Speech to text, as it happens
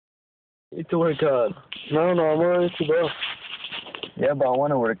Need to work out. No, I'm ready to go. Yeah, but I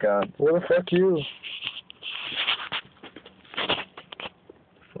want to work out. Where the fuck you?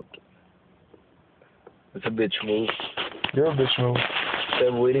 It's a bitch move. You're a bitch move.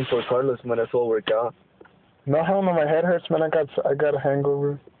 I'm waiting for Carlos, might as well work out. No, hell no, my head hurts, man. I got a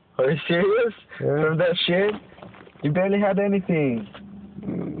hangover. Are you serious? Yeah. From that shit? You barely had anything.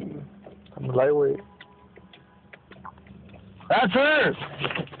 I'm lightweight. That's her!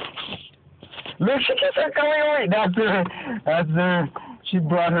 Look, she keeps on coming away. That's her. That's her. She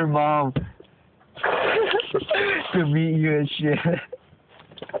brought her mom to meet you and shit.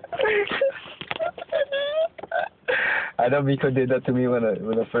 I know Miko did that to me when I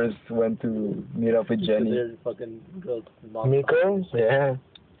first went to meet up with Jenny. Miko? Yeah.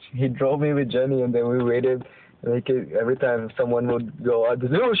 He drove me with Jenny and then we waited. Like every time someone would go out,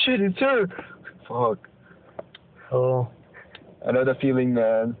 oh shit, it's her. Fuck. Oh. I know the feeling,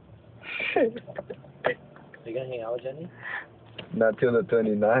 man. You gonna hang out with Jenny? Not till the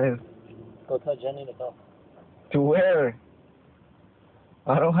 29th. Go tell Jenny to go. To where?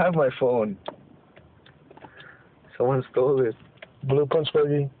 I don't have my phone. Someone stole it. Blue punch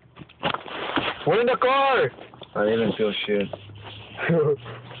buggy. We're in the car! I didn't feel shit.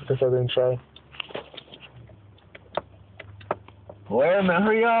 Guess I didn't try. Where, man?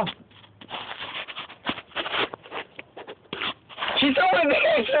 Hurry up! She's over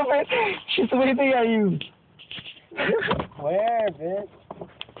there! She's waving at you! Where, bitch?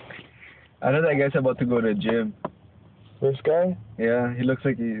 I know that guy's about to go to the gym. This guy? Yeah, he looks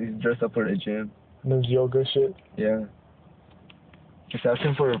like he's dressed up for the gym. And his yoga shit. Yeah. He's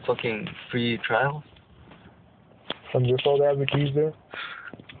asking for a fucking free trial. From your fault I have the keys there?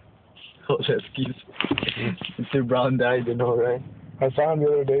 Oh, that's cute. Mr. Brown died, you know, right? I saw him the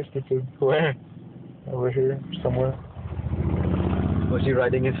other day, stupid. Where? Over here, somewhere. Was he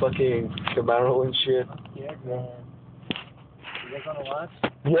riding his fucking Camaro and shit? Yeah, man. You guys wanna watch?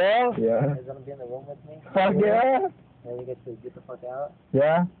 Yeah? Yeah. You guys wanna be in the room with me? Fuck yeah! Then you get to get the fuck out?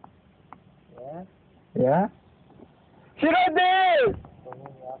 Yeah? Yeah? Yeah? She's right there! Don't leave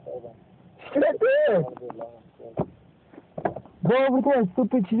me out there then. She's right I there! wanna be alone. I'm scared. Go over there,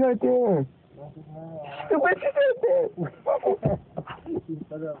 stupid, she's right there! No, she's not. Stupid, she's right there! She's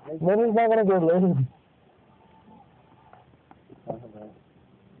sort of big. Mommy's not gonna get laid.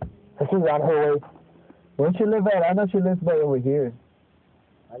 This is on her way. Where'd she live at? I know she lives by over here.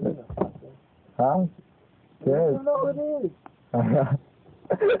 I live in Boston. Huh? I don't know who it is.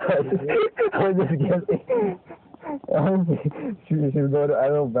 I was just guessing. She's going to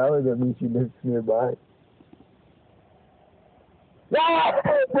Idle Valley, that means she lives nearby. Ah!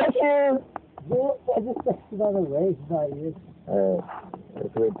 There she is! I just said she's on the way. She's not here.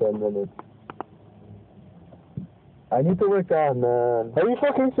 Let's wait 10 minutes. I need to work out, man. Are you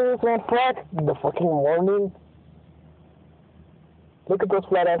fucking serious, man? Fuck! In the fucking morning? Look at those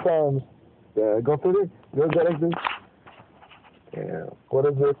flat ass arms. Yeah, go for it. Go get like this. Yeah. What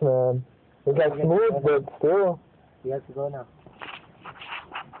is this, man? It's like smooth, but still. You have to go now.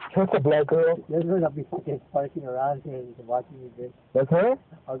 That's a black girl. There's gonna be fucking parking around here and watching me, bitch. That's her?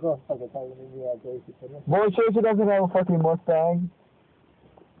 I'll go fucking tell you maybe I'll go to finish. Boy, sure she doesn't have a fucking Mustang.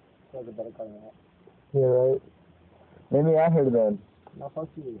 She has a better car than that. Yeah, right. Let me add her then. No, fuck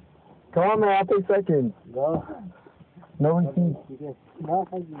you. Come on, man. I'll take seconds. Go. No one Okay, sees. you good. No,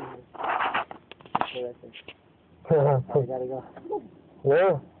 fuck you. Okay, that's it. I gotta go.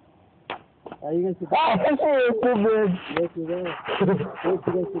 Where? Oh, you guys should go. Ah, this is stupid. You guys should go. You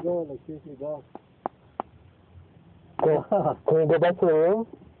guys should go. Like, seriously, go. Can we go back to the room?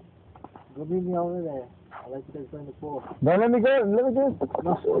 Go meet me over there. I'll let you guys go in the pool. No, let me go. Let me go.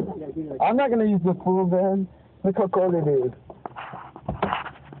 No, you gotta do it. I'm not gonna use the pool, man. Look how cold it is.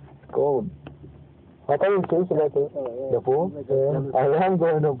 It's cold. I thought you were serious about this. Oh, yeah. The pool? Like Yeah. I am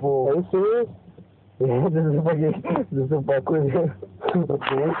going to the pool. Are you serious? Yeah, this is a fuck with you.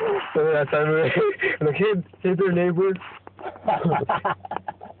 So that's how we look, hit their neighbors.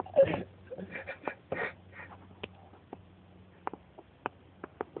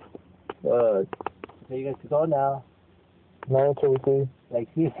 So you guys should go now. Not until we see. Like,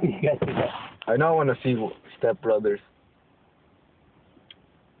 seriously, you guys should go. I know I want to see Step Brothers.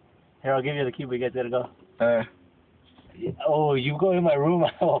 Here, I'll give you the key, but you guys gotta go. Oh, you go in my room,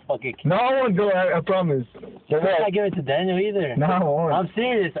 I will fucking kill No, I won't go. I promise. you. I'm not giving it to Daniel either. No, I won't. I'm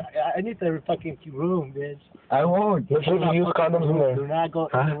serious. I need the fucking room, bitch. I won't. Make sure you use condoms in there. Do not go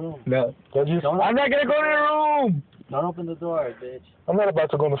in the room. No. Don't use. Don't, I'm not gonna go to the room. don't open the door, bitch. I'm not about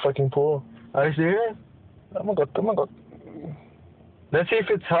to go in the fucking pool. Are you serious? I'm gonna go. Let's see if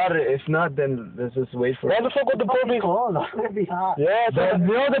it's hotter. If not, then let's just wait for it. Why the fuck would the pool be? cold. It's gonna be hot. Yeah,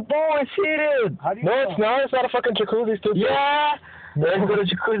 The pool is heated. How do you no, know? it's not. It's not a fucking jacuzzi, stupid. Yeah. Let's go to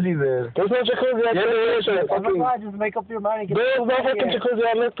jacuzzi there. There's no jacuzzi. Yeah, there is. Oh my God, just make up your mind and get There's the no fuck out fucking of here. jacuzzi.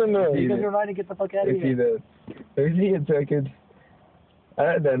 I looked in there. Make up your mind and get the fuck out of Let's see here. that. Let me see it so I could.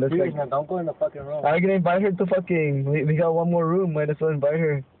 Alright then, let's Please, man, don't go in the fucking room. I'm gonna invite her to fucking. We got one more room. Might as well invite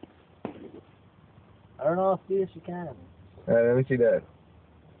her. I don't know if she can. Alright, let me see that.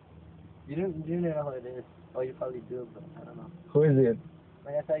 You don't know who it is. Oh, you probably do, but I don't know. Who is it?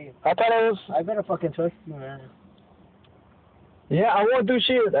 Like I tell you, I thought it was. I better fucking trust you, man. Yeah, I won't do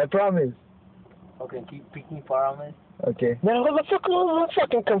shit. I promise. Fucking keep peeking far on me. Okay. Man, what the fuck? I'm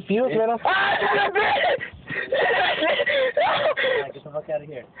fucking confused, man. Get the fuck out of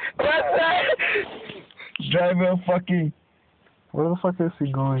here. Driver fucking. Where the fuck is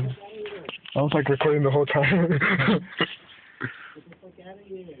he going? I was like recording the whole time. Get the fuck out of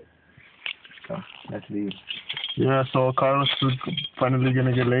here. Let's leave. Yeah, so Carlos is finally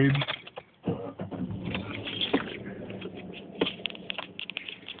gonna get laid.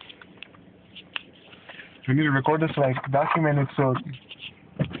 We need to record this, like, document it so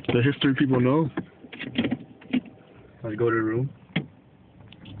the history people know. Let's go to the room.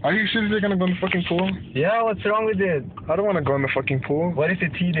 Are you seriously gonna go in the fucking pool? Yeah, what's wrong with it? I don't wanna go in the fucking pool. What if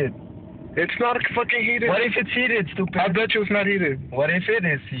it's heated? It's not fucking heated. What if it's heated, stupid? I bet you it's not heated. What if it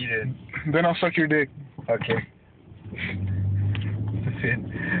is heated? Then I'll suck your dick. Okay. That's it.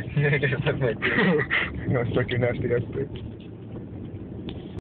 You're gonna get my dick. I'm gonna suck your nasty ass dick.